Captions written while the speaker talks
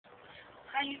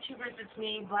Hi YouTubers, it's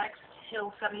me,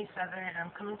 BlackHill77, and I'm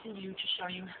coming to you to show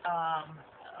you,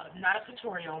 not a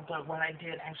tutorial, but what I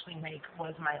did actually make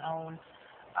was my own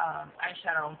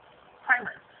eyeshadow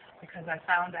primer, because I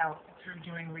found out through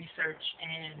doing research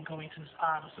and going to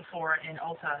Sephora and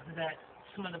Ulta that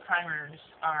some of the primers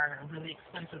are really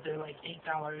expensive. They're like $8,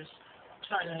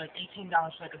 they're like $18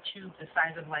 for like a tube the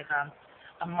size of like a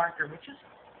marker, which is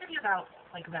maybe about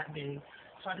like that big.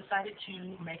 So I decided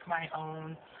to make my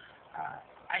own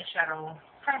eyeshadow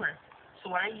primer. So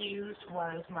what I used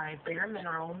was my Bare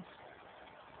Minerals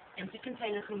empty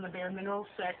container from the Bare Minerals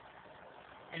set,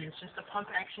 and it's just a pump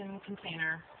action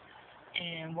container.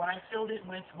 And what I filled it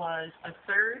with was a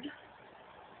third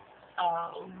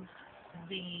of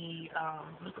the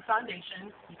liquid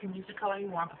foundation. You can use the color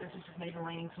you want, but this is just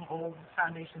Maybelline, some old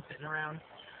foundation sitting around.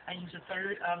 I used a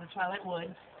third of the Twilight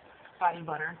Woods body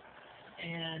butter,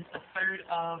 and a third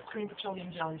of cream petroleum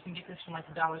jelly. You can get this from like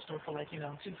the dollar store for like, $2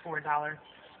 for $1.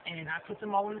 And I put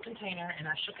them all in the container and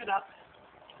I shook it up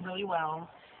really well,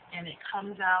 and it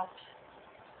comes out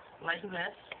like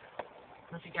this. I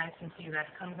don't know if you guys can see that.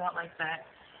 It comes out like that.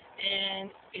 And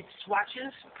it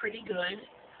swatches pretty good.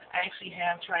 I actually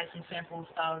have tried some samples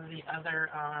of the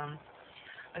other,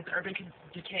 like the Urban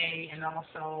Decay, and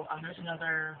also there's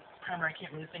another primer I can't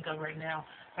really think of right now.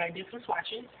 But I did some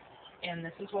swatches, and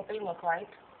this is what they look like.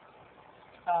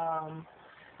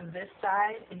 This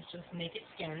side is just naked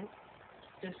skin,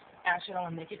 this eyeshadow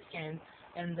on naked skin,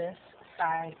 and this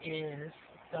side is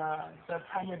the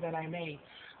primer that I made.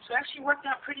 So it actually worked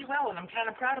out pretty well, and I'm kind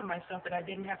of proud of myself that I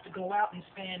didn't have to go out and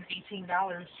spend $18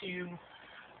 to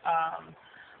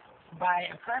buy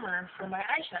a primer for my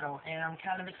eyeshadow, and I'm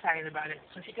kind of excited about it.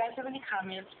 So if you guys have any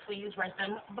comments, please write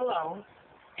them below,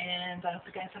 and I hope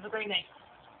you guys have a great night.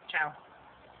 Ciao.